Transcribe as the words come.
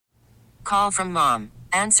call from mom.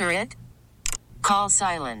 Answer it. Call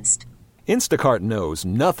silenced. Instacart knows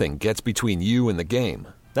nothing gets between you and the game.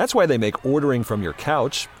 That's why they make ordering from your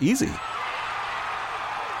couch easy.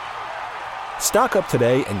 Stock up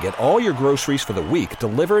today and get all your groceries for the week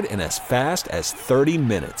delivered in as fast as 30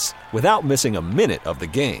 minutes without missing a minute of the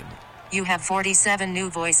game. You have 47 new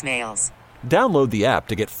voicemails. Download the app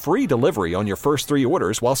to get free delivery on your first 3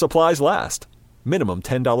 orders while supplies last. Minimum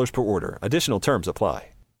 $10 per order. Additional terms apply.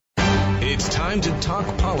 It's time to talk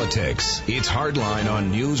politics. It's Hardline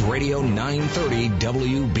on News Radio 930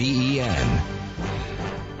 WBEN.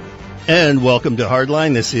 And welcome to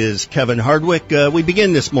Hardline. This is Kevin Hardwick. We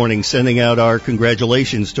begin this morning sending out our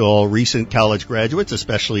congratulations to all recent college graduates,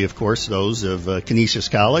 especially, of course, those of Canisius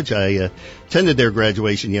College. I attended their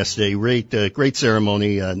graduation yesterday. Great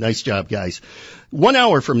ceremony. Nice job, guys. 1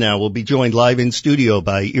 hour from now, we'll be joined live in studio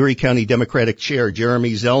by Erie County Democratic Chair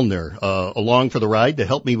Jeremy Zellner. Along for the ride to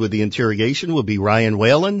help me with the interrogation will be Ryan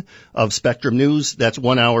Whalen of Spectrum News. That's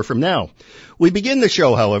 1 hour from now. We begin the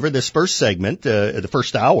show, however, this first segment, the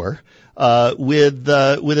first hour, with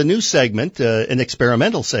a new segment, an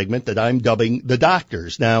experimental segment that I'm dubbing The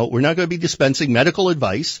Doctors. Now, we're not going to be dispensing medical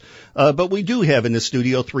advice, but we do have in the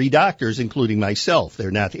studio 3 doctors, including myself.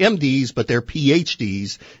 They're not MDs, but they're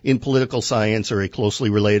PhDs in political science or a closely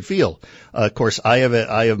related field. Of course, I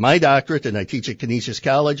have my doctorate, and I teach at Canisius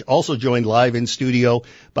College. Also joined live in studio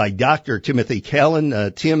by Dr. Timothy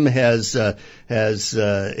Callan. Tim has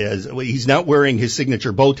he's not wearing his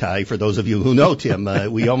signature bow tie. For those of you who know Tim,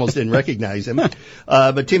 we almost didn't recognize him.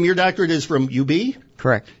 But Tim, your doctorate is from UB?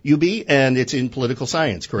 Correct. UB, and it's in political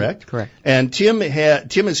science, correct? Correct. And Tim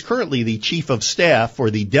is currently the chief of staff for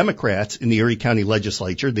the Democrats in the Erie County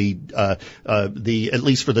Legislature, at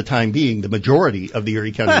least for the time being, the majority of the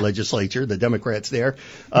Erie County Legislature, the Democrats there.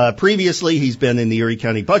 Previously, he's been in the Erie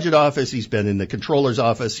County Budget Office. He's been in the Controller's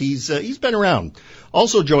Office. He's been around.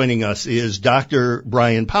 Also joining us is Dr.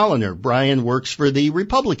 Brian Polliner. Brian works for the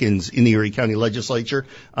Republicans in the Erie County Legislature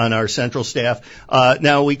on our central staff.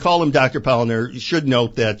 Now, we call him Dr. Polliner. You should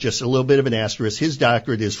note that, just a little bit of an asterisk, his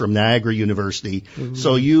doctorate is from Niagara University. Mm-hmm.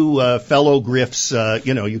 So you fellow Griffs,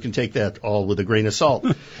 you can take that all with a grain of salt.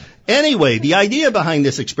 Anyway, the idea behind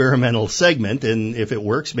this experimental segment, and if it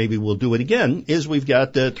works, maybe we'll do it again, is we've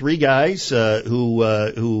got 3 guys who,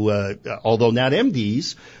 although not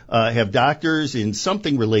MDs, have doctors in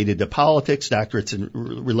something related to politics, doctorates in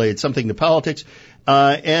related something to politics,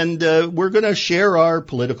 and we're going to share our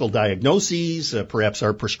political diagnoses, perhaps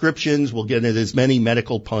our prescriptions. We'll get into as many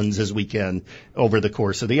medical puns as we can over the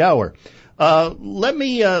course of the hour. Let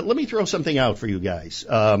me throw something out for you guys.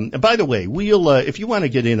 By the way, if you want to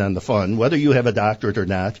get in on the fun, whether you have a doctorate or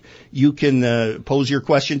not, you can pose your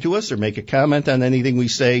question to us or make a comment on anything we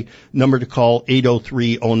say. Number to call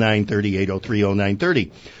 803-0930,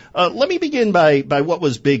 803-0930. Let me begin by what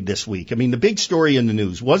was big this week. I mean, the big story in the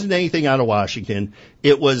news wasn't anything out of Washington.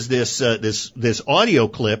 It was this audio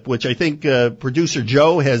clip, which I think producer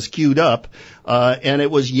Joe has queued up, and it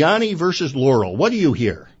was Yanni versus Laurel. What do you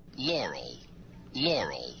hear? Laurel.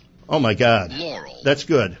 Oh my God. Laurel. That's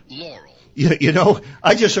good. Laurel. You know,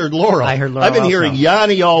 I just heard Laurel. I heard Laurel. I've been hearing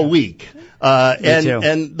Yanni all week. Me too.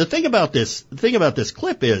 And the thing about this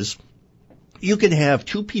clip is, you can have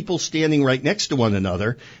 2 people standing right next to one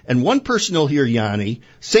another, and one person will hear Yanni,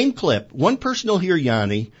 same clip, one person will hear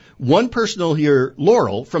Yanni, one person will hear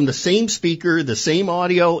Laurel from the same speaker, the same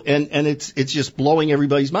audio, and it's just blowing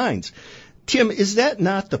everybody's minds. Tim, is that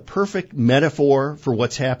not the perfect metaphor for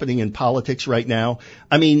what's happening in politics right now?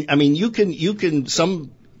 I mean, you can,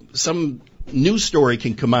 some news story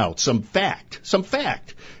can come out, some fact,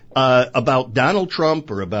 about Donald Trump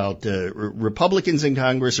or about Republicans in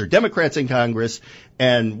Congress or Democrats in Congress,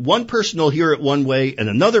 and one person will hear it one way and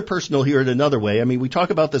another person will hear it another way. I mean, we talk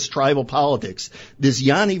about this tribal politics, this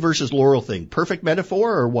Yanni versus Laurel thing. Perfect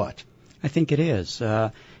metaphor or what? I think it is.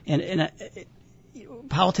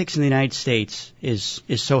 Politics in the United States is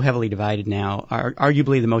so heavily divided now,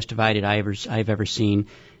 arguably the most divided I've ever seen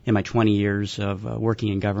in my 20 years of working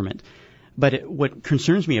in government. But what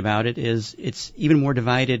concerns me about it is it's even more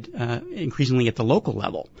divided increasingly at the local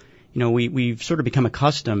level. You know, we've sort of become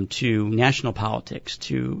accustomed to national politics,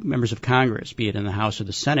 to members of Congress, be it in the House or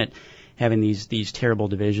the Senate, having these terrible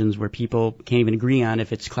divisions where people can't even agree on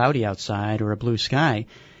if it's cloudy outside or a blue sky.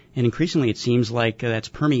 And increasingly it seems like that's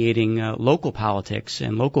permeating local politics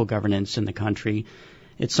and local governance in the country.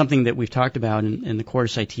 It's something that we've talked about in the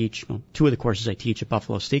course I teach, 2 of the courses I teach at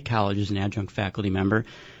Buffalo State College as an adjunct faculty member,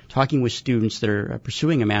 talking with students that are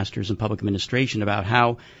pursuing a master's in public administration about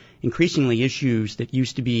how increasingly issues that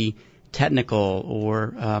used to be technical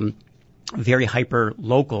or very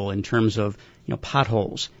hyper-local in terms of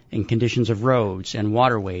potholes and conditions of roads and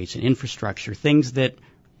waterways and infrastructure, things that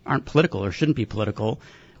aren't political or shouldn't be political.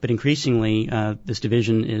 But increasingly, this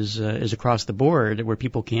division is across the board where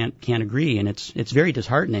people can't agree, and it's very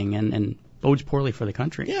disheartening and bodes poorly for the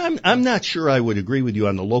country. Yeah, I'm not sure I would agree with you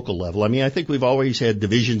on the local level. I mean, I think we've always had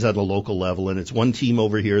divisions on the local level, and it's one team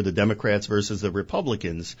over here, the Democrats versus the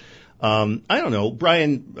Republicans. I don't know,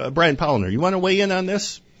 Brian Polliner, you want to weigh in on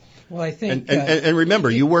this? Well, I think, and remember,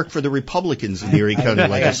 you work for the Republicans in the Erie County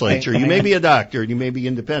Legislature. You may be a doctor and you may be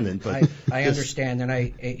independent, but I understand. And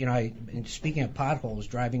I speaking of potholes,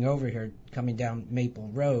 driving over here, coming down Maple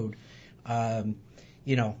Road, I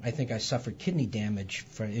think I suffered kidney damage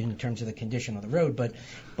in terms of the condition of the road.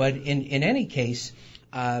 But in any case,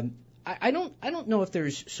 I don't know if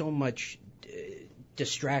there's so much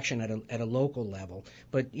distraction at a local level.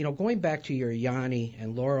 But going back to your Yanni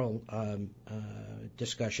and Laurel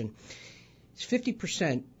discussion, it's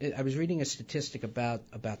 50%. I was reading a statistic about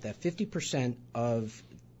that. 50% of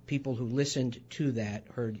people who listened to that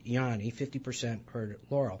heard Yanni, 50% heard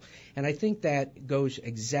Laurel. And I think that goes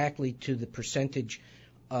exactly to the percentage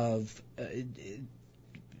of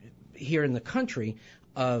here in the country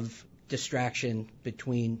of distraction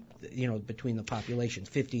between the populations,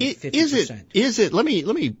 50%. Is it? Let me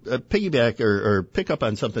piggyback or pick up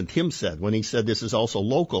on something Tim said when he said this is also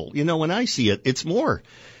local. When I see it, it's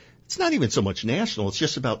not even so much national. It's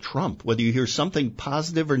just about Trump. Whether you hear something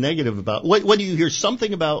positive or negative about, whether you hear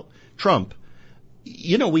something about Trump,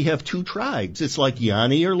 we have two tribes. It's like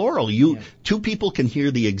Yanni or Laurel. Two people can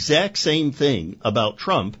hear the exact same thing about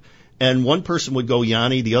Trump, and one person would go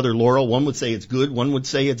Yanni, the other Laurel. One would say it's good, one would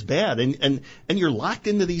say it's bad, and you're locked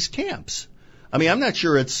into these camps. I mean, I'm not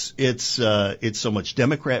sure it's so much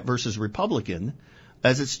Democrat versus Republican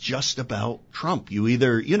as it's just about Trump. You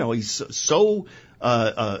either, he's so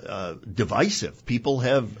divisive. People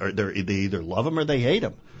they either love him or they hate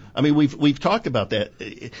him. I mean, we've talked about that,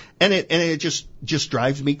 and it just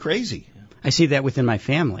drives me crazy. I see that within my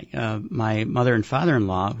family. My mother and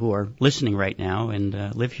father-in-law, who are listening right now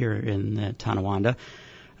and live here in Tonawanda,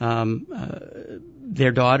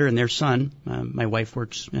 their daughter and their son, my wife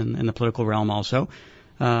works in the political realm also,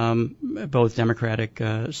 both Democratic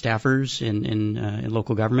staffers in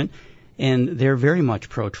local government, and they're very much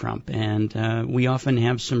pro-Trump. And we often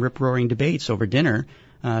have some rip-roaring debates over dinner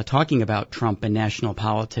talking about Trump and national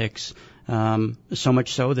politics, so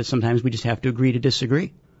much so that sometimes we just have to agree to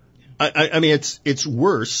disagree. I mean, it's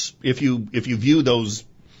worse if you view those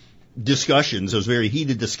discussions, those very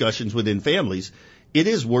heated discussions within families. It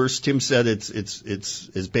is worse. Tim said it's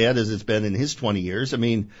as bad as it's been in his 20 years. I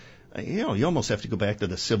mean, you almost have to go back to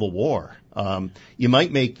the Civil War. You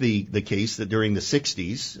might make the case that during the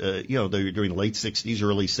 60s, during the late 60s,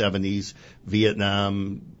 early 70s,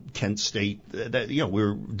 Vietnam, Kent State, that we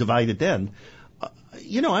were divided then.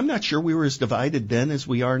 I'm not sure we were as divided then as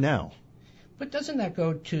we are now. But doesn't that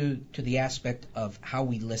go to the aspect of how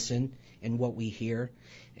we listen and what we hear?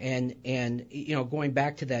 And going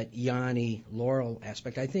back to that Yanni Laurel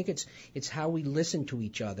aspect, I think it's how we listen to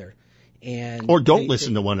each other. Or don't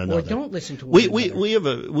listen to one another. Or don't listen to one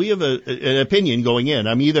another. We have an opinion going in.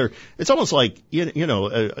 I mean, it's almost like you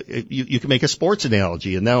can make a sports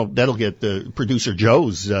analogy, and now that'll get the producer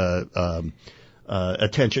Joe's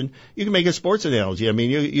attention. You can make a sports analogy. I mean,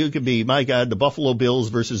 you could be, my God, the Buffalo Bills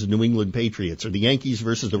versus the New England Patriots, or the Yankees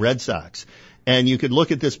versus the Red Sox. And you could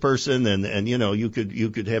look at this person and you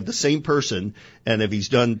could have the same person, and if he's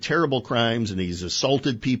done terrible crimes and he's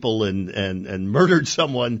assaulted people and murdered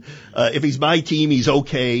someone, if he's my team, he's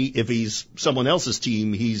okay. If he's someone else's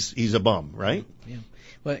team, he's a bum, right? Yeah.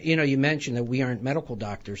 Well, you mentioned that we aren't medical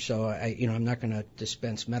doctors, so I'm not going to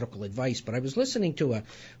dispense medical advice. But I was listening to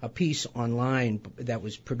a piece online that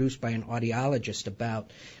was produced by an audiologist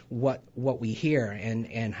about what we hear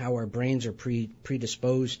and how our brains are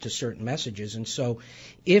predisposed to certain messages. And so,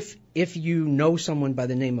 if you know someone by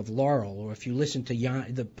the name of Laurel, or if you listen to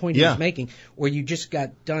the point he was making, or you just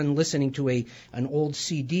got done listening to an old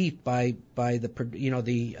CD by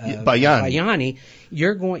Yanni,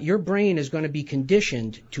 your brain is going to be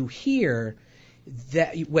conditioned to hear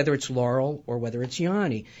that, whether it's Laurel or whether it's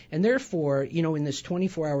Yanni. And therefore, in this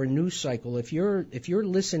 24-hour news cycle, if you're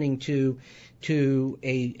listening to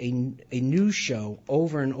a news show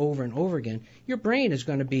over and over and over again, your brain is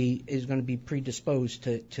going to be predisposed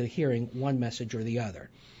to hearing one message or the other.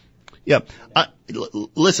 Yeah,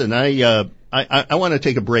 Listen, I want to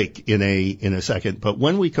take a break in a second, but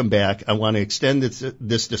when we come back, I want to extend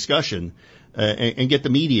this discussion and get the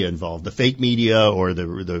media involved, the fake media or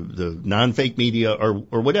the non-fake media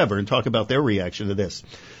or whatever, and talk about their reaction to this.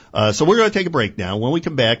 So we're going to take a break now. When we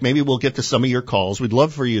come back, maybe we'll get to some of your calls. We'd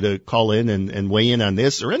love for you to call in and weigh in on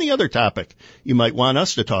this or any other topic you might want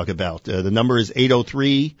us to talk about. The number is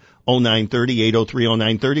 803-0930,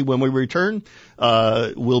 803-0930. When we return,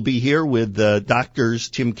 we'll be here with Doctors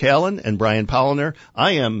Tim Callan and Brian Polliner.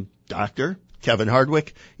 I am Dr. Kevin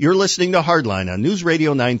Hardwick. You're listening to Hardline on News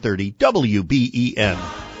Radio 930 WBEN.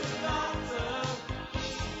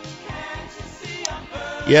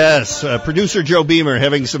 Yes, producer Joe Beamer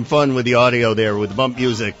having some fun with the audio there with the bump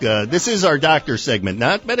music. This is our doctor segment,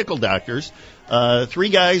 not medical doctors. Three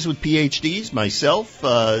guys with PhDs, myself,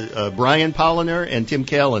 Brian Polliner, and Tim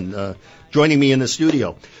Callan joining me in the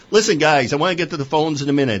studio. Listen, guys, I want to get to the phones in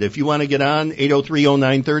a minute. If you want to get on,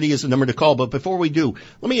 803-0930 is the number to call. But before we do,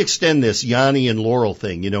 let me extend this Yanni and Laurel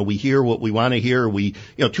thing. You know, we hear what we want to hear.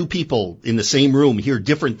 Two people in the same room hear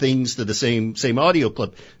different things to the same audio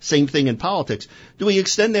clip. Same thing in politics. Do we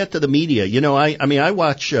extend that to the media? You know, I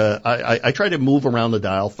watch, I try to move around the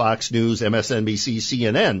dial, Fox News, MSNBC,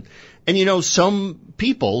 CNN. And, you know, some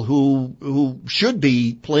people who should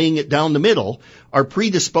be playing it down the middle are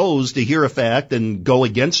predisposed to hear a fact and go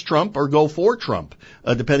against Trump or go for Trump,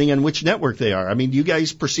 depending on which network they are. I mean, do you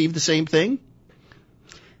guys perceive the same thing?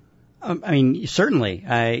 I mean, certainly.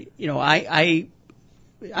 I'm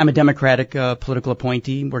a Democratic political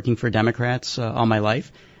appointee working for Democrats all my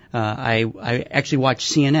life. I actually watch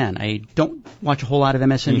CNN. I don't watch a whole lot of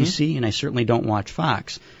MSNBC, and I certainly don't watch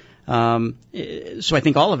Fox. So I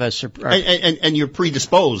think all of us are and you're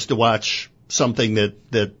predisposed to watch something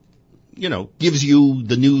that you know gives you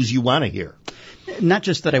the news you want to hear. Not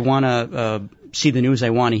just that I want to see the news I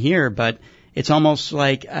want to hear, but it's almost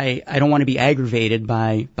like I don't want to be aggravated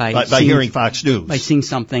by hearing Fox News, by seeing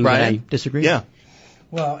something that I disagree with.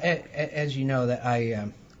 Well, as you know, that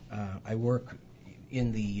I work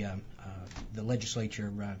in the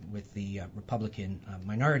legislature with the Republican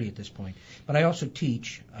minority at this point, but I also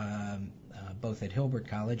teach both at Hilbert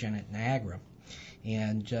College and at Niagara.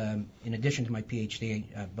 And in addition to my PhD,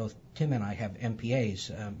 both Tim and I have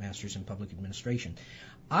MPAs, Masters in Public Administration.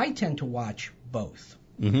 I tend to watch both,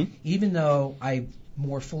 even though I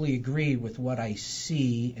more fully agree with what I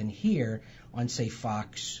see and hear on, say,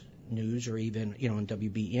 Fox News or even on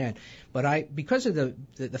WBEN. But because of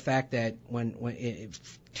the fact that when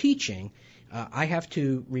teaching, I have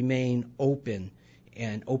to remain open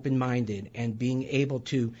and open-minded and being able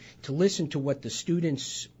to listen to what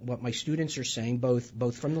my students are saying,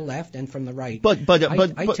 both from the left and from the right. But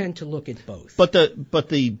I tend to look at both. But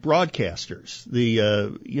the broadcasters,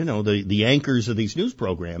 the anchors of these news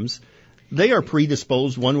programs, they are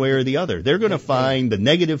predisposed one way or the other. They're going to find the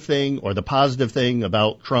negative thing or the positive thing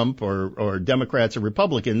about Trump or Democrats or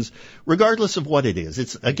Republicans, regardless of what it is.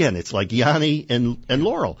 It's like Yanni and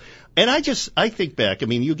Laurel. And I think back, I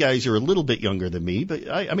mean, you guys are a little bit younger than me, but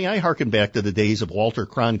I hearken back to the days of Walter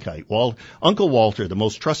Cronkite, Uncle Walter, the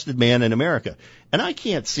most trusted man in America. And I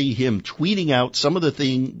can't see him tweeting out some of the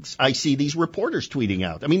things I see these reporters tweeting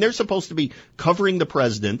out. I mean, they're supposed to be covering the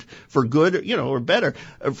president for good, or better,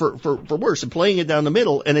 for worse, and playing it down the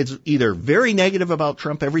middle. And it's either very negative about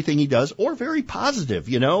Trump, everything he does, or very positive,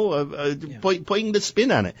 putting the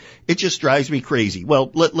spin on it. It just drives me crazy. Well,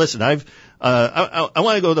 listen, I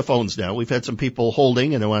want to go to the phones now. We've had some people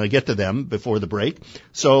holding, and I want to get to them before the break.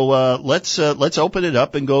 So let's open it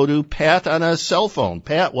up and go to Pat on a cell phone.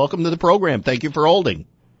 Pat, welcome to the program. Thank you for holding.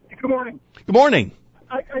 Good morning. Good morning.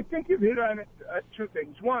 I think you've hit on two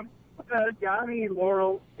things. One, Yanni,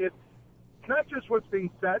 Laurel, it's not just what's being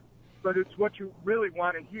said, but it's what you really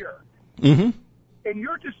want to hear. Mm-hmm. And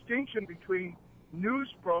your distinction between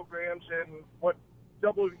news programs and what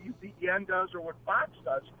WBEN does or what Fox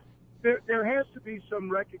does, there has to be some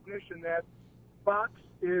recognition that Fox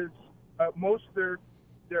is most of their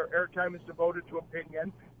airtime is devoted to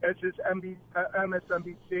opinion, as is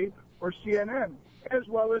MSNBC or CNN, as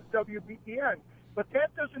well as WBEN. But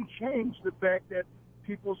that doesn't change the fact that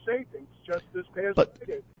people say things just as past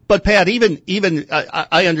Friday. But Pat, even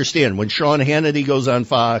I understand when Sean Hannity goes on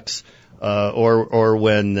Fox. Or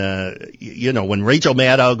when Rachel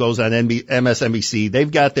Maddow goes on MSNBC,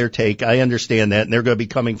 they've got their take. I understand that, and they're going to be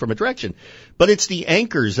coming from a direction. But it's the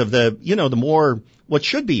anchors of the more what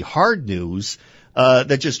should be hard news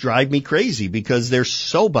that just drive me crazy because they're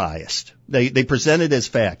so biased. They present it as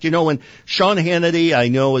fact. You know, when Sean Hannity, I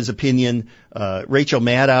know his opinion, Rachel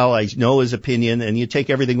Maddow, I know his opinion, and you take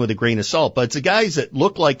everything with a grain of salt. But it's the guys that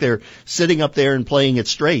look like they're sitting up there and playing it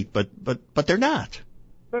straight, but they're not.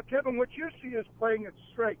 But Kevin, what you see as playing it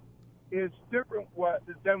straight is different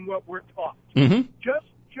than what we're taught. Mm-hmm.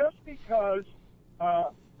 Just because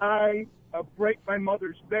I break my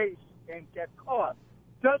mother's vase and get caught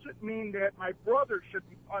doesn't mean that my brother should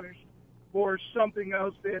be punished for something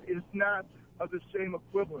else that is not of the same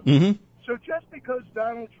equivalent. Mm-hmm. So just because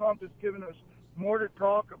Donald Trump has given us more to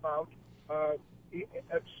talk about,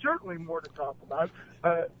 certainly more to talk about,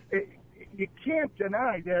 you can't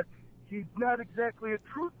deny that he's not exactly a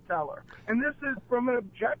truth teller. And this is from an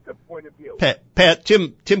objective point of view. Pat,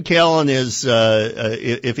 Tim Callan is,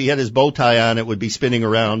 if he had his bow tie on, it would be spinning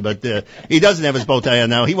around, but he doesn't have his bow tie on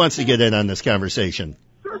now. He wants to get in on this conversation.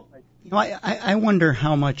 Certainly. You know, I wonder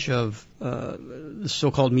how much of the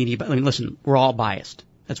so-called media, I mean, listen, we're all biased.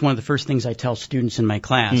 That's one of the first things I tell students in my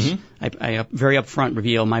class. Mm-hmm. I very upfront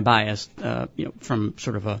reveal my bias, from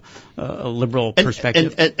sort of a liberal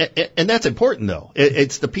perspective. And that's important, though.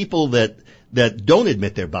 It's the people that don't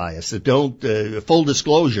admit their bias, that don't full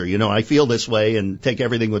disclosure. You know, I feel this way, and take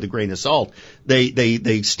everything with a grain of salt.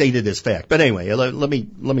 They state it as fact. But anyway, let me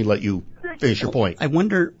let you finish your point. I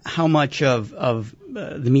wonder how much of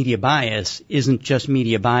the media bias isn't just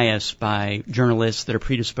media bias by journalists that are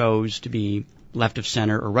predisposed to be left of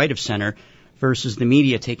center or right of center, versus the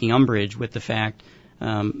media taking umbrage with the fact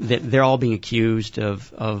that they're all being accused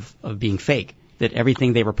of being fake, that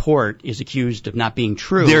everything they report is accused of not being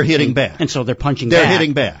true. They're hitting back. And so they're punching back. They're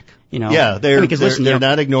hitting back. You know, yeah, they're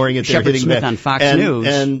not ignoring it. Shepard they're hitting Smith back on Fox News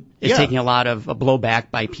is taking a lot of blowback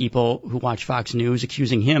by people who watch Fox News,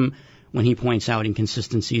 accusing him when he points out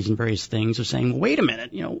inconsistencies in various things of saying, well, wait a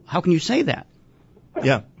minute, you know, how can you say that?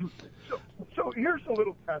 Yeah. So here's a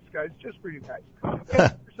little test, guys, just for you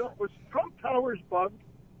guys. So was Trump Towers bugged?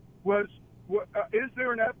 Is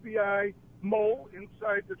there an FBI mole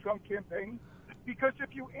inside the Trump campaign? Because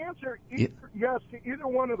if you answer yes to either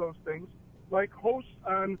one of those things, like hosts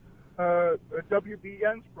on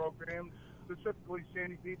WBN's program, specifically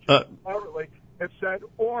Sandy Beach and Power Lake, have said,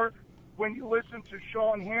 or when you listen to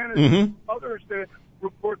Sean Hannity and others that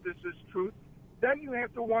report this as truth, then you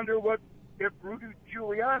have to wonder if Rudy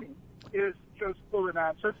Giuliani is just full of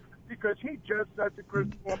nonsense, because he just said to Chris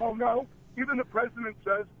Cuomo, no, even the president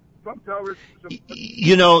says Trump Towers is a...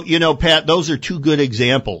 You know, Pat, those are two good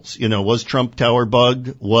examples. You know, was Trump Tower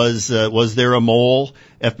bugged? Was there a mole,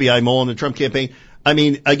 FBI mole in the Trump campaign? I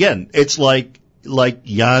mean, again, it's like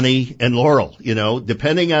Yanni and Laurel, you know,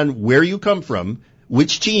 depending on where you come from,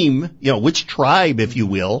 which team, you know, which tribe, if you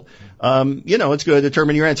will, you know, it's going to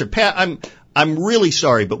determine your answer. Pat, I'm really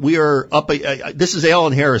sorry, but we are up. This is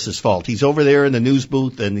Alan Harris's fault. He's over there in the news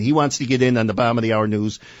booth, and he wants to get in on the bottom of the hour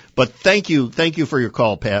news. But thank you for your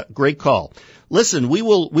call, Pat. Great call. Listen, we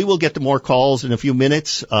will get to more calls in a few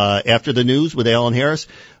minutes after the news with Alan Harris.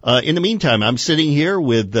 In the meantime, I'm sitting here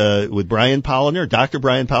with Brian Polliner, Dr.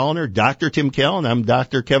 Brian Polliner, Dr. Tim Callan. I'm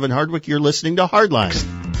Dr. Kevin Hardwick. You're listening to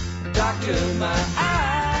Hardline. Doctor, my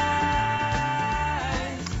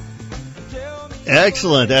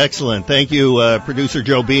Excellent. Thank you, producer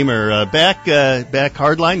Joe Beamer. Back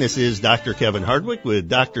Hardline. This is Dr. Kevin Hardwick with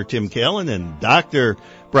Dr. Tim Callan and Dr.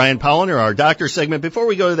 Brian Polliner, our doctor segment. Before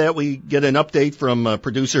we go to that, we get an update from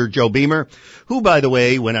producer Joe Beamer, who, by the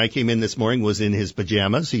way, when I came in this morning, was in his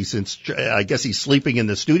pajamas. I guess he's sleeping in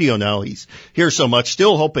the studio now. He's here so much,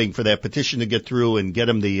 still hoping for that petition to get through and get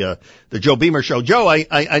him the Joe Beamer show. Joe,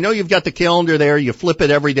 I know you've got the calendar there. You flip it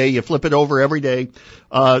every day. You flip it over every day.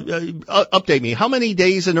 Update me. How many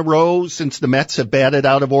days in a row since the Mets have batted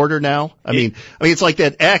out of order now? I mean, it's like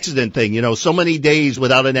that accident thing, you know, so many days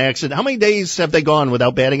without an accident. How many days have they gone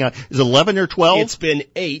without batting out? Is it 11 or 12? It's been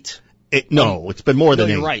 8. It's been more than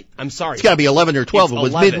 8. You're right. I'm sorry. It's got to be 11 or 12. It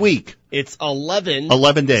was midweek. It's 11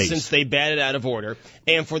 days since they batted out of order.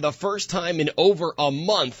 And for the first time in over a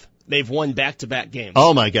month, they've won back-to-back games.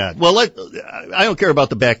 Oh, my God. Well, I don't care about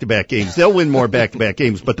the back-to-back games. They'll win more back-to-back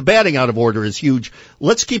games, but the batting out of order is huge.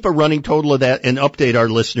 Let's keep a running total of that and update our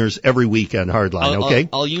listeners every week on Hardline, okay?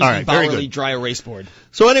 I'll use the Bowerly dry erase board.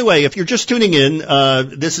 So anyway, if you're just tuning in,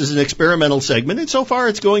 this is an experimental segment, and so far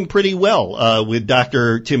it's going pretty well with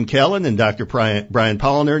Dr. Tim Callan and Dr. Brian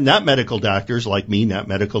Polliner, not medical doctors like me, not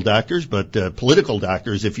medical doctors, but political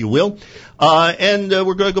doctors, if you will. And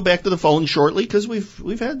we're going to go back to the phone shortly because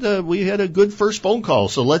we had a good first phone call.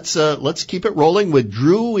 So let's keep it rolling with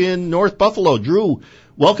Drew in North Buffalo. Drew,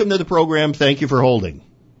 welcome to the program. Thank you for holding.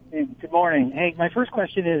 Hey, good morning. Hey, my first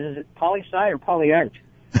question is it poli-sci or poly-art?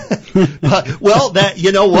 Well, that,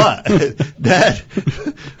 you know what?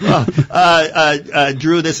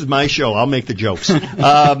 Drew, this is my show. I'll make the jokes.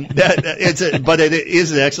 But it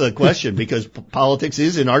is an excellent question because politics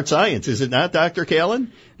is an art science, is it not, Dr.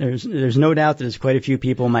 Callan? There's no doubt that there's quite a few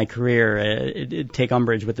people in my career take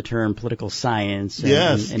umbrage with the term political science and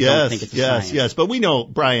don't think it's a science. Yes. But we know,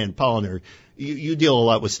 Brian Polliner, you deal a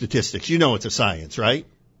lot with statistics. You know it's a science, right?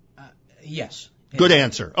 Yes. Good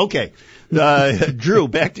answer. Okay. Drew,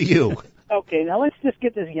 back to you. Okay, now let's just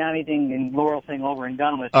get this Yanni thing and Laurel thing over and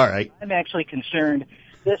done with. All right. I'm actually concerned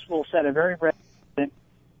this will set a very precedent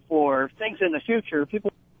for things in the future.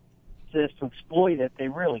 People exist to exploit it. They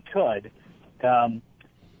really could.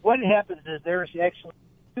 What happens is there's actually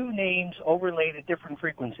two names overlaid at different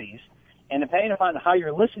frequencies, and depending upon how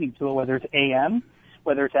you're listening to it, whether it's AM,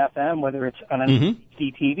 whether it's FM, whether it's on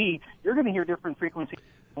CTV, you're going to hear different frequencies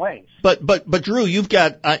ways. But Drew, you've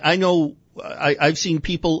got, I know, I've seen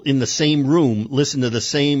people in the same room listen to the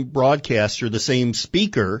same broadcast or the same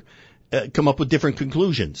speaker come up with different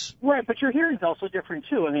conclusions. Right, but your hearing's also different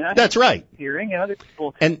too. I mean, that's right. Hearing, and other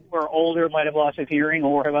people who are older might have lost of hearing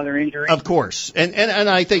or have other injuries. Of course, and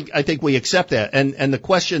I think we accept that. And the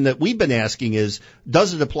question that we've been asking is,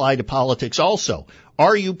 does it apply to politics also?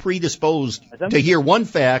 Are you predisposed to hear one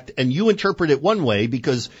fact and you interpret it one way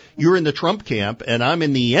because you're in the Trump camp and I'm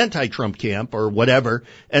in the anti-Trump camp or whatever,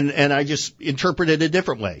 and I just interpret it a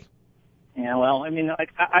different way? Yeah, well, I mean,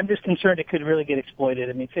 I'm just concerned it could really get exploited.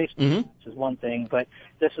 I mean, Facebook is one thing, but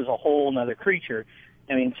this is a whole other creature.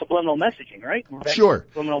 I mean, subliminal messaging, right? Sure.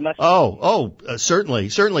 Subliminal messaging.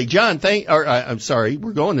 Certainly. John, I'm sorry,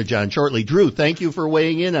 we're going to John shortly. Drew, thank you for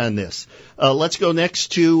weighing in on this. Let's go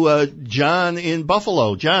next to John in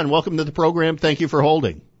Buffalo. John, welcome to the program. Thank you for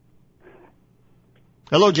holding.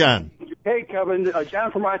 Hello, John. Hey, Kevin.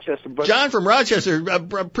 John from Rochester. John from Rochester.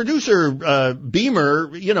 Producer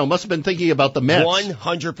Beamer, must have been thinking about the Mets.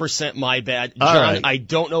 100% my bad. All John, right. I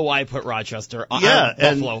don't know why I put Rochester.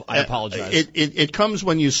 Buffalo. I apologize. It comes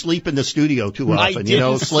when you sleep in the studio too often. I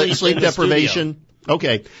didn't sleep deprivation.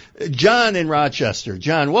 Okay. John in Rochester.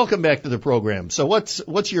 John, welcome back to the program. So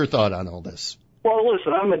what's your thought on all this? Well,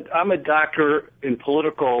 listen, I'm a doctor in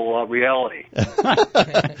political reality.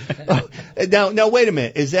 Now, wait a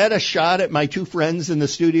minute. Is that a shot at my two friends in the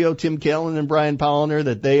studio, Tim Callan and Brian Polliner,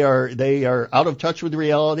 that they are out of touch with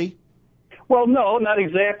reality? Well, no, not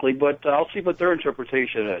exactly, but I'll see what their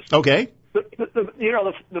interpretation is. Okay.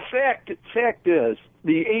 The fact is,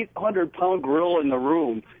 the 800-pound gorilla in the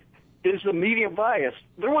room is the media bias.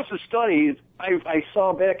 There was a study I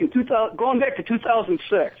saw back in going back to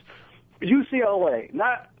 2006. UCLA,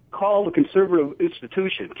 not called a conservative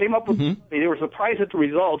institution, came up with, they were surprised at the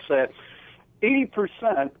results that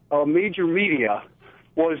 80% of major media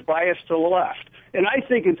was biased to the left. And I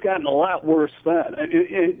think it's gotten a lot worse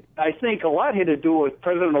then. I think a lot had to do with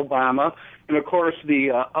President Obama and, of course,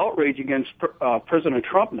 the outrage against President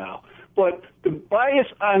Trump now. But the bias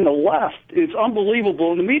on the left is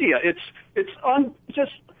unbelievable in the media. It's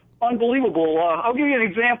just unbelievable. I'll give you an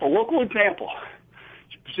example, local example.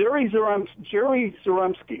 Jerry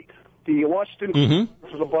Zaremski, the Washington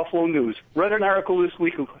for the Buffalo News, read an article this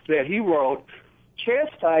week that he wrote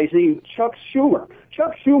chastising Chuck Schumer.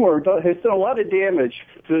 Chuck Schumer has done a lot of damage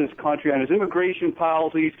to this country on his immigration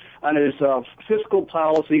policies, on his fiscal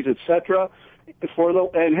policies, etc.,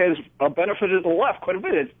 and has benefited the left quite a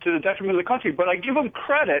bit to the detriment of the country. But I give him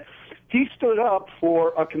credit. He stood up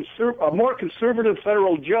for a more conservative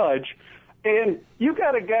federal judge, and you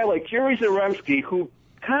got a guy like Jerry Zaremski who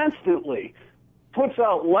constantly puts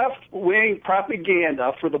out left-wing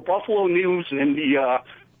propaganda for the Buffalo News and the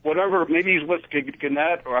whatever, maybe he's with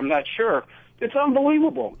Gannett, or I'm not sure. It's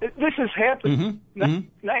unbelievable. This has happened.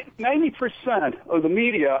 90% of the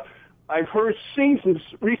media I've seen some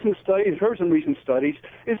recent studies,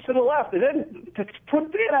 is to the left. And then to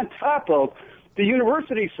put that on top of the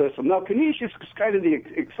university system. Now, Canisius is kind of the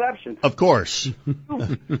exception. Of course.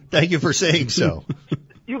 Thank you for saying so.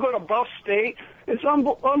 You go to Buff State, it's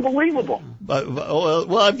unbelievable.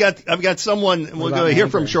 Well, I've got someone we're going to hear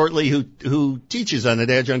from shortly who teaches on an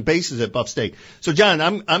adjunct basis at Buff State. So, John,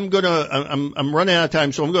 I'm running out of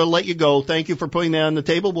time, so I'm going to let you go. Thank you for putting that on the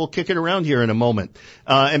table. We'll kick it around here in a moment.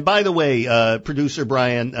 And by the way, producer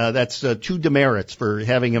Brian, that's two demerits for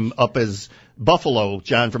having him up as Buffalo,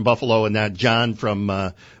 John from Buffalo, and not John from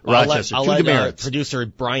Rochester. I'll let producer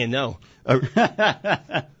Brian know.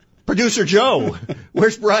 Producer Joe.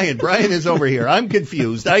 Where's Brian? Brian is over here. I'm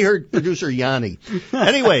confused. I heard Producer Yanni.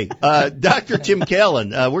 Anyway, Dr. Tim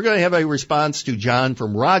Callan. We're going to have a response to John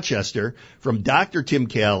from Rochester from Dr. Tim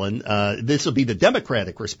Callan. This will be the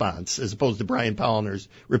Democratic response as opposed to Brian Polliner's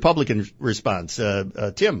Republican response.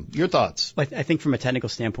 Tim, your thoughts? Well, I think from a technical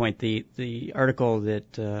standpoint, the article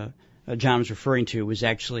that John was referring to was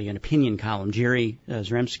actually an opinion column. Jerry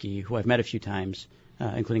Zaremski, who I've met a few times,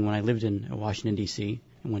 including when I lived in Washington, D.C.,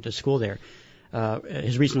 and went to school there,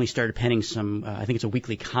 has recently started penning some, I think it's a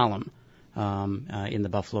weekly column in the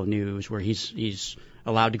Buffalo News, where he's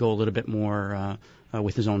allowed to go a little bit more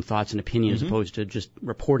with his own thoughts and opinions as opposed to just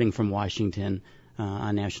reporting from Washington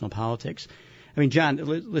on national politics. I mean, John,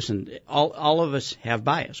 listen, all of us have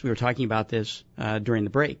bias. We were talking about this during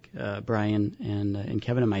the break, Brian and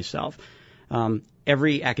Kevin and myself.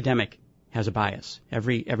 Every academic has a bias.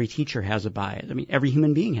 Every teacher has a bias. I mean, every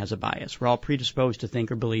human being has a bias. We're all predisposed to think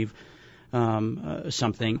or believe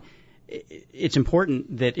something. It's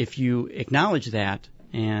important that if you acknowledge that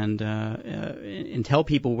and tell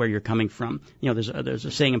people where you're coming from. You know, there's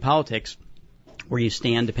a saying in politics, where you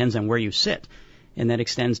stand depends on where you sit, and that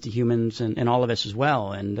extends to humans and all of us as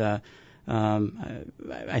well. And I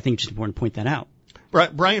think it's just important to point that out.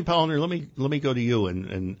 Brian Polliner, let me go to you,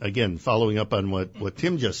 and again, following up on what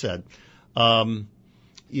Tim just said.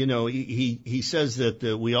 You know, he says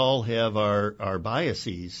that we all have our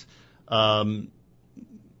biases.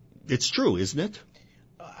 It's true, isn't it?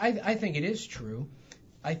 I think it is true.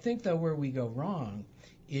 I think, though, where we go wrong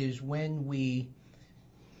is when we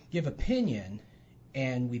give opinion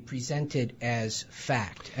and we present it as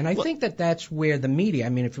fact. And I think that's where the media, I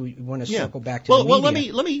mean, if we want to circle back to the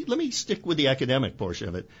media. Well, let me stick with the academic portion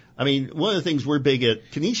of it. I mean, one of the things we're big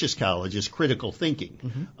at Canisius College is critical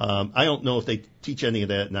thinking. I don't know if they teach any of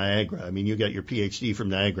that at Niagara. I mean, you got your PhD from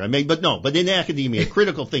Niagara. But in academia,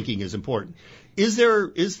 critical thinking is important. Is there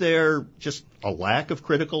just a lack of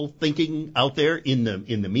critical thinking out there in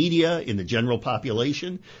the media, in the general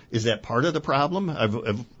population? Is that part of the problem?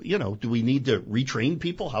 Do we need to retrain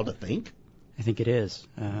people how to think? I think it is.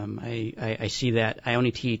 I see that. I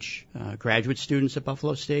only teach graduate students at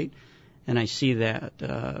Buffalo State, and I see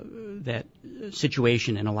that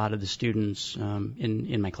situation in a lot of the students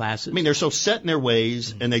in my classes. I mean, they're so set in their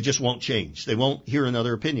ways, and they just won't change. They won't hear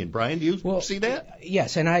another opinion. Brian, do you see that?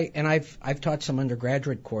 Yes, and I've taught some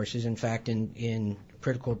undergraduate courses, in fact, in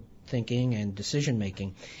critical thinking and decision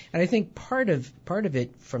making, and I think part of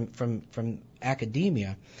it from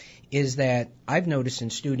academia is that I've noticed in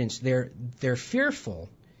students they're fearful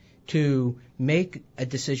to make a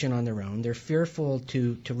decision on their own. They're fearful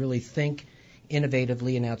to really think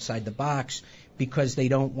innovatively and outside the box because they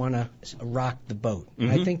don't want to rock the boat.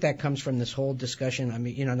 I think that comes from this whole discussion. I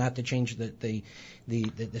mean, not to change the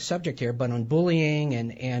subject here, but on bullying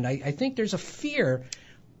and I think there's a fear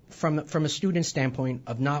from a student standpoint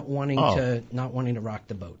of not wanting to rock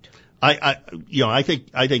the boat. I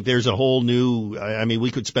think there's a whole new, I mean, we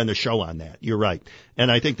could spend a show on that. You're right.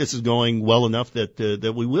 And I think this is going well enough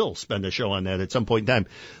that we will spend a show on that at some point in time.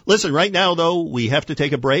 Listen, right now though, we have to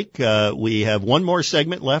take a break. We have one more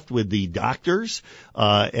segment left with the doctors,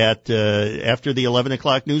 after the 11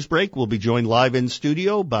 o'clock news break. We'll be joined live in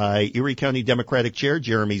studio by Erie County Democratic Chair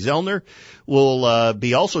Jeremy Zellner. We'll,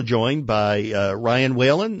 be also joined by, Ryan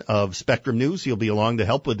Whalen of Spectrum News. He'll be along to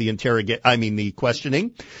help with the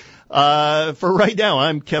questioning. For right now,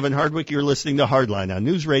 I'm Kevin Hardwick. You're listening to Hardline on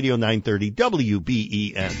News Radio 930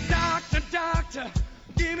 WBEN. Doctor,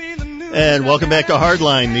 give me the news. And welcome back to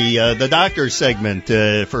Hardline, the doctor segment,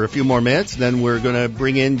 for a few more minutes. Then we're going to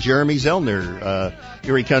bring in Jeremy Zellner,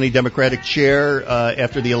 Erie County Democratic Chair,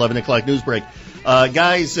 after the 11 o'clock news break.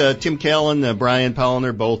 Guys, Tim Callan, Brian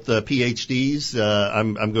Polliner, both PhDs.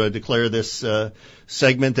 I'm going to declare this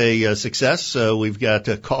segment a success. We've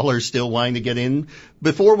got callers still wanting to get in.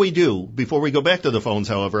 Before we go back to the phones,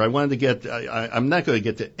 however, I wanted to get, I'm not going to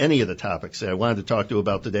get to any of the topics that I wanted to talk to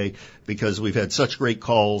about today because we've had such great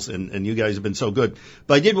calls and you guys have been so good.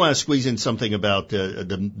 But I did want to squeeze in something about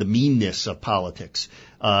the meanness of politics.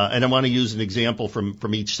 And I want to use an example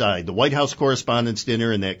from each side. The White House Correspondents'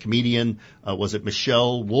 Dinner and that comedian, was it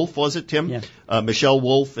Michelle Wolf, was it, Tim? Yeah. Michelle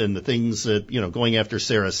Wolf and the things that, going after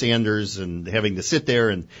Sarah Sanders and having to sit there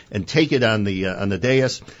and take it on the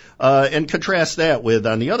dais. And contrast that with,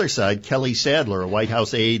 on the other side, Kelly Sadler, a White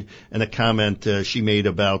House aide, and a comment she made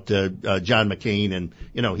about John McCain and,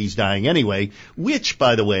 he's dying anyway, which,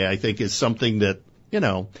 by the way, I think is something that,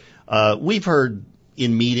 we've heard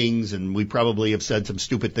in meetings, and we probably have said some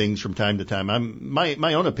stupid things from time to time.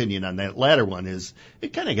 My own opinion on that latter one is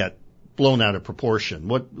it kind of got blown out of proportion.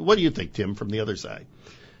 What do you think, Tim, from the other side?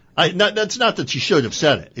 That's not that she should have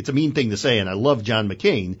said it. It's a mean thing to say, and I love John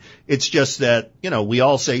McCain. It's just that, we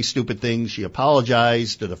all say stupid things. She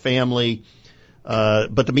apologized to the family,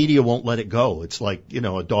 but the media won't let it go. It's like,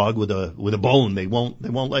 a dog with a bone. They won't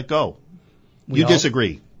let go. You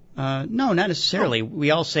disagree? No, not necessarily.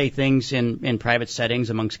 We all say things in private settings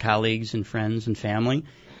amongst colleagues and friends and family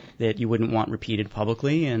that you wouldn't want repeated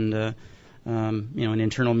publicly, and an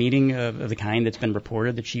internal meeting of the kind that's been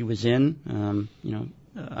reported that she was in,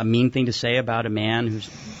 a mean thing to say about a man who's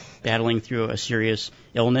battling through a serious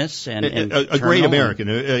illness and a great American,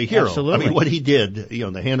 a hero. Absolutely. I mean, what he did, the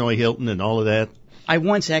Hanoi Hilton and all of that. I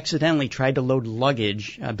once accidentally tried to load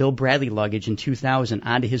luggage, Bill Bradley luggage in 2000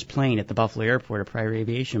 onto his plane at the Buffalo Airport at Pryor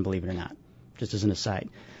Aviation, believe it or not, just as an aside.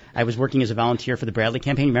 I was working as a volunteer for the Bradley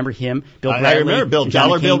campaign. Remember him? Bill Bradley. I remember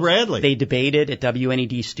Bill Bradley. They debated at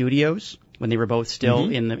WNED Studios when they were both still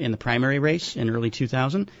in the primary race in early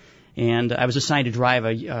 2000. And I was assigned to drive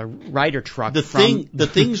a Ryder truck. The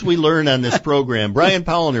things we learn on this program. Brian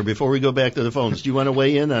Polliner, before we go back to the phones, do you want to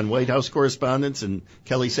weigh in on White House correspondents and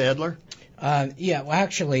Kelly Sadler? Yeah, well,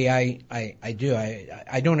 actually, I do.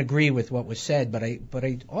 I don't agree with what was said, but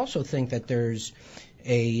I also think that there's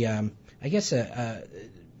an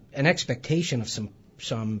expectation of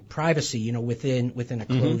some privacy, within a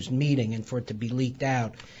closed meeting, and for it to be leaked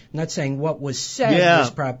out. I'm not saying what was said was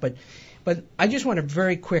proper, but I just want to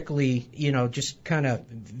very quickly, just kind of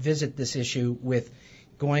visit this issue with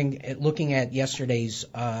looking at yesterday's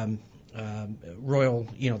royal,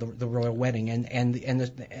 the royal wedding and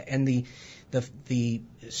the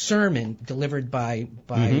sermon delivered by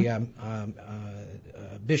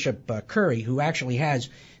Bishop Curry, who actually has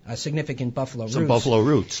significant Buffalo roots. Some Buffalo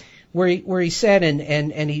roots. Where he said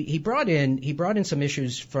and he brought in some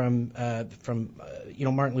issues from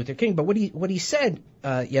Martin Luther King, but what he said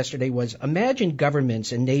yesterday was, imagine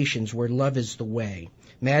governments and nations where love is the way.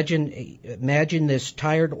 Imagine this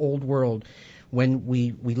tired old world when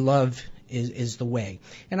we love is the way.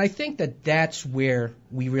 And I think that's where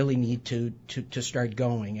we really need to start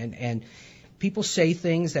going. And people say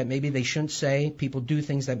things that maybe they shouldn't say. People do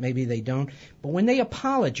things that maybe they don't. But when they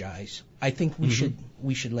apologize, I think we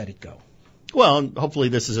should let it go. Well, and hopefully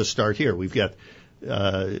this is a start here. We've got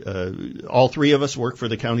all three of us work for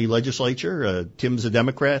the county legislature. Tim's a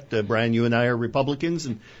Democrat. Brian, you and I are Republicans.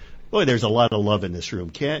 And boy, there's a lot of love in this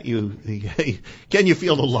room. Can you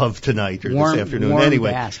feel the love tonight or this afternoon?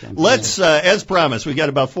 Anyway, let's, as promised, we got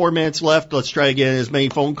about 4 minutes left. Let's try to get as many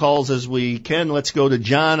phone calls as we can. Let's go to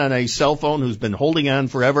John on a cell phone who's been holding on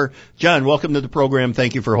forever. John, welcome to the program.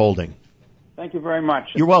 Thank you for holding. Thank you very much.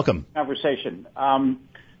 You're welcome. Conversation.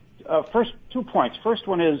 First, 2 points. First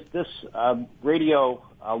one is this radio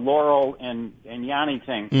Laurel and Yanni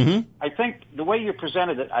thing. Mm-hmm. I think the way you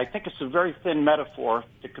presented it, I think it's a very thin metaphor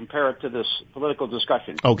to compare it to this political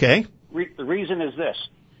discussion. Okay. The reason is this.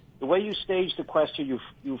 The way you staged the question,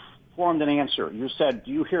 you formed an answer. You said,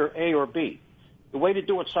 do you hear A or B? The way to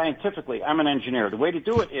do it scientifically, I'm an engineer. The way to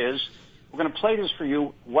do it is, we're going to play this for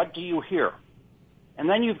you. What do you hear? And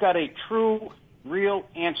then you've got a true, real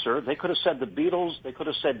answer. They could have said the Beatles. They could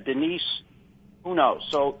have said Denise. Who knows?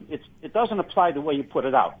 So it doesn't apply the way you put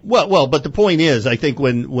it out. Well, but the point is, I think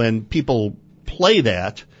when people play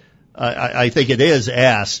that, I think it is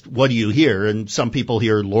asked, what do you hear? And some people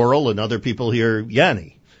hear Laurel and other people hear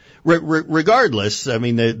Yanni. Regardless, I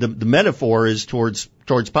mean, the metaphor is towards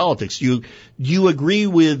politics. Do you agree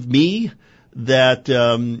with me that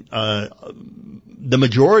the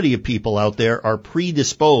majority of people out there are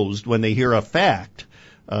predisposed when they hear a fact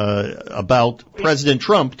about President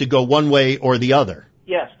Trump to go one way or the other?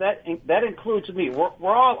 Yes, that includes me.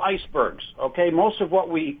 We're all icebergs, okay? Most of what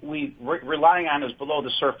we relying on is below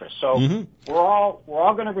the surface. So we're all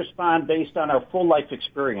going to respond based on our full life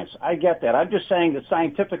experience. I get that. I'm just saying that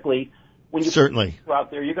scientifically, when you certainly go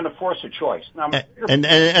out there, you're going to force a choice. Now, and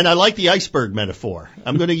I like the iceberg metaphor.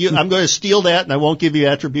 I'm going to steal that, and I won't give you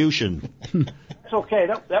attribution. It's okay.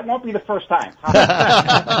 That won't be the first time.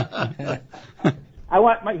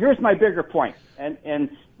 Here's my bigger point, and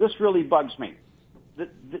this really bugs me.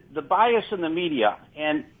 The bias in the media,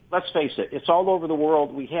 and let's face it, it's all over the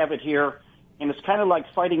world. We have it here, and it's kind of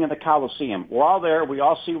like fighting in the Coliseum. We're all there. We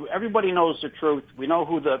all see. Everybody knows the truth. We know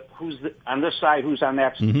who's on this side, who's on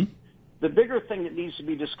that side. Mm-hmm. The bigger thing that needs to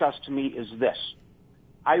be discussed to me is this.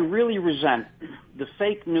 I really resent the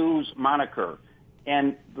fake news moniker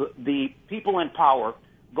and the people in power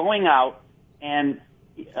going out and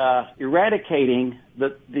eradicating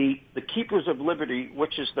the keepers of liberty,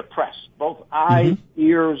 which is the press, both eyes,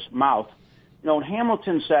 ears, mouth.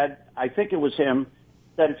 Hamilton said, I think it was him,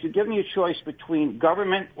 that if you give me a choice between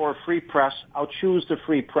government or free press, I'll choose the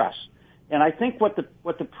free press. And I think what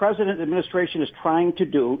the president administration is trying to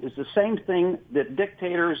do is the same thing that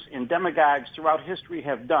dictators and demagogues throughout history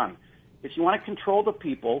have done. If you want to control the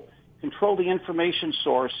people, control the information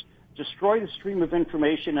source, destroy the stream of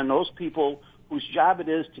information and those people whose job it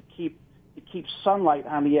is to keep sunlight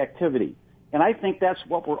on the activity. And I think that's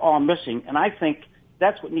what we're all missing. And I think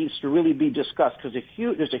that's what needs to really be discussed, because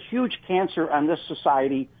there's a huge cancer on this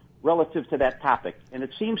society relative to that topic. And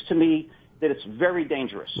it seems to me that it's very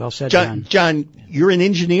dangerous. Well said, John. John, you're an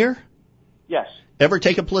engineer? Yes. Ever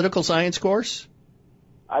take a political science course?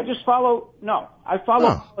 I follow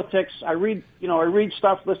politics. I read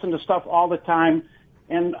stuff, listen to stuff all the time.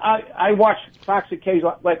 And I watch Fox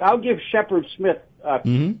occasionally. Like, I'll give Shepard Smith,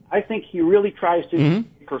 I think he really tries to be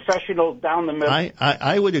professional down the middle.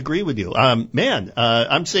 I would agree with you.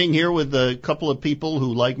 I'm sitting here with a couple of people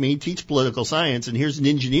who, like me, teach political science, and here's an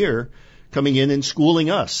engineer coming in and schooling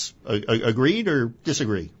us. Agreed or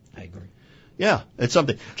disagree? I agree. Yeah, it's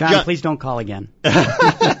something. John, please don't call again.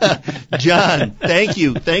 John, thank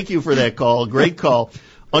you for that call. Great call.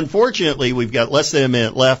 Unfortunately, we've got less than a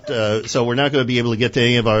minute left, so we're not going to be able to get to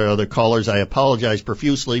any of our other callers. I apologize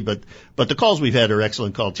profusely, but the calls we've had are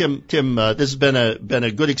excellent calls. Tim, this has been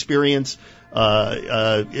a good experience.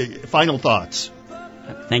 Final thoughts.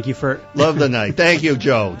 Thank you for love the night. Thank you,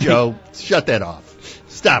 Joe. Joe, shut that off.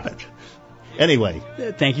 Stop it. Anyway,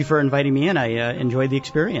 thank you for inviting me in. I enjoyed the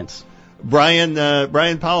experience. Brian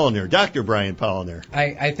Polliner, Dr. Brian Polliner.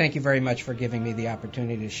 I thank you very much for giving me the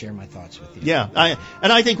opportunity to share my thoughts with you. Yeah,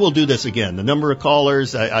 I think we'll do this again. The number of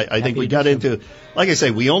callers, I think we got into, like I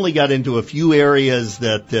say, we only got into a few areas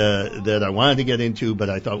that I wanted to get into,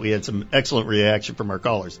 but I thought we had some excellent reaction from our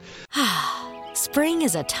callers. Spring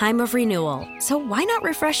is a time of renewal, so why not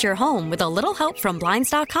refresh your home with a little help from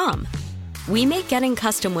Blinds.com? We make getting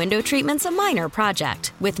custom window treatments a minor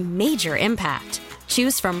project with major impact.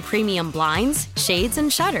 Choose from premium blinds, shades,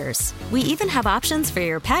 and shutters. We even have options for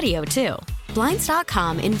your patio, too.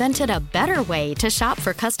 Blinds.com invented a better way to shop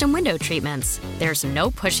for custom window treatments. There's no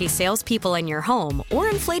pushy salespeople in your home or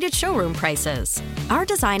inflated showroom prices. Our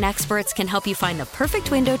design experts can help you find the perfect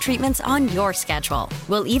window treatments on your schedule.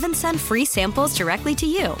 We'll even send free samples directly to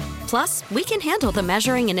you. Plus, we can handle the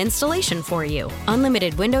measuring and installation for you.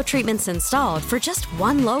 Unlimited window treatments installed for just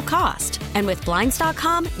one low cost. And with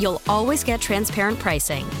Blinds.com, you'll always get transparent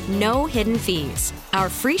pricing. No hidden fees. Our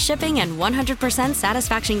free shipping and 100%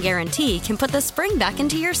 satisfaction guarantee can put the spring back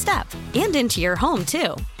into your step and into your home,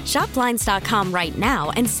 too. Shop Blinds.com right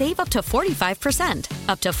now and save up to 45%.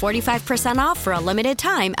 Up to 45% off for a limited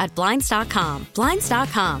time at Blinds.com.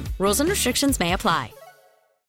 Blinds.com. Rules and restrictions may apply.